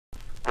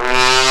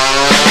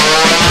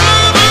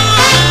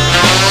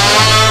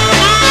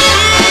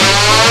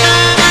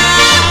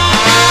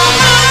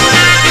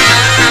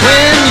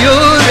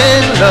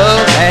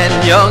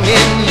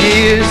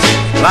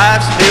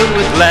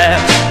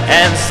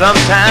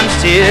sometimes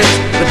tears,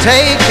 but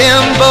take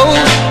them both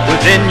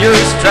within your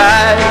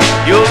stride.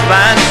 You'll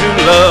find true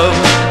love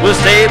will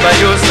stay by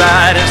your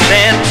side and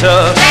stand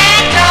tough.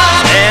 Stand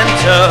tough. Stand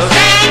tough.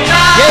 Stand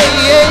tough. Yeah,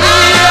 yeah,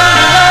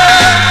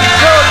 yeah.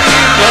 Show me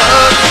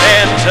love.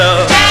 Stand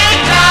tough. Stand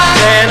tough.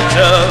 Stand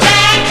tough.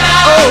 Stand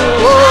tough.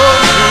 Oh,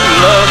 oh, true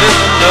love is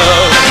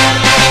enough.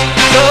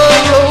 The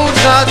road's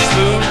not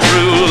smooth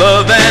through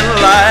love and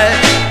light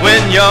when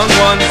young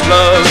one's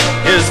love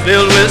is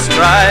filled with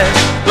strife.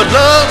 But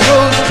love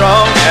grows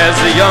strong as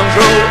the young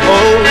grow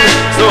old.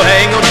 So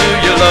hang on to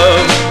your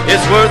love,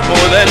 it's worth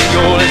more than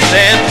gold. And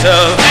stand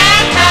tough,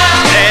 stand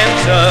tough, stand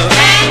tough,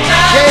 stand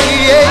tough. Yeah,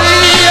 yeah,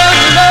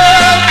 young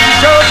love,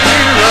 show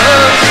me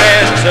love.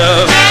 Stand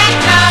tough, stand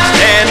tough,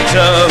 stand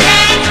tough,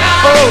 stand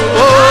tough. Oh,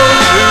 oh,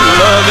 true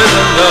love is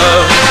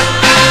enough.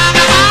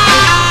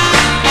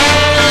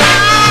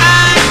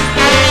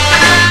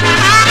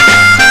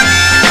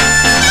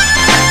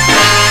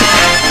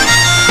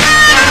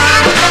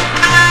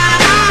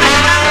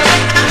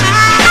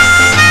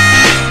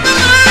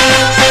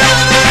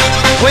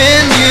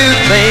 When you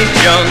think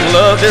young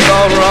love is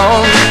all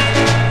wrong,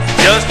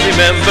 just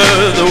remember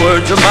the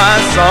words of my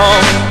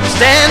song.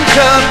 Stand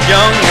tough,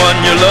 young one,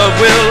 your love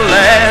will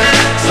last.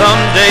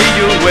 Someday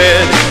you'll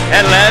wed